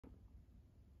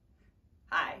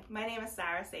My name is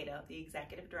Sarah Sato, the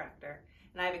Executive Director,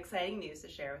 and I have exciting news to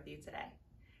share with you today.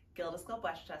 Gilda's Club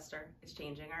Westchester is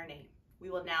changing our name. We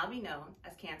will now be known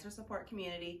as Cancer Support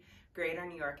Community, Greater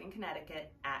New York and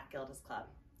Connecticut at Gilda's Club.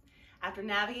 After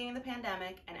navigating the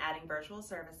pandemic and adding virtual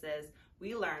services,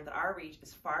 we learned that our reach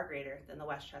is far greater than the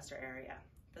Westchester area.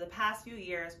 For the past few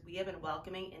years, we have been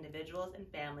welcoming individuals and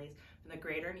families from the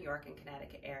Greater New York and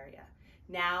Connecticut area.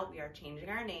 Now we are changing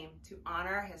our name to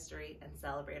honor our history and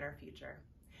celebrate our future.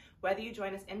 Whether you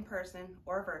join us in person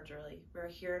or virtually, we're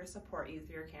here to support you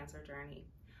through your cancer journey.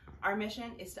 Our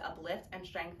mission is to uplift and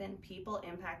strengthen people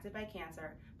impacted by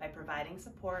cancer by providing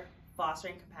support,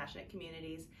 fostering compassionate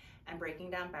communities, and breaking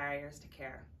down barriers to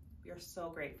care. We are so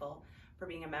grateful for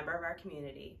being a member of our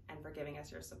community and for giving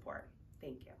us your support.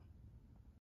 Thank you.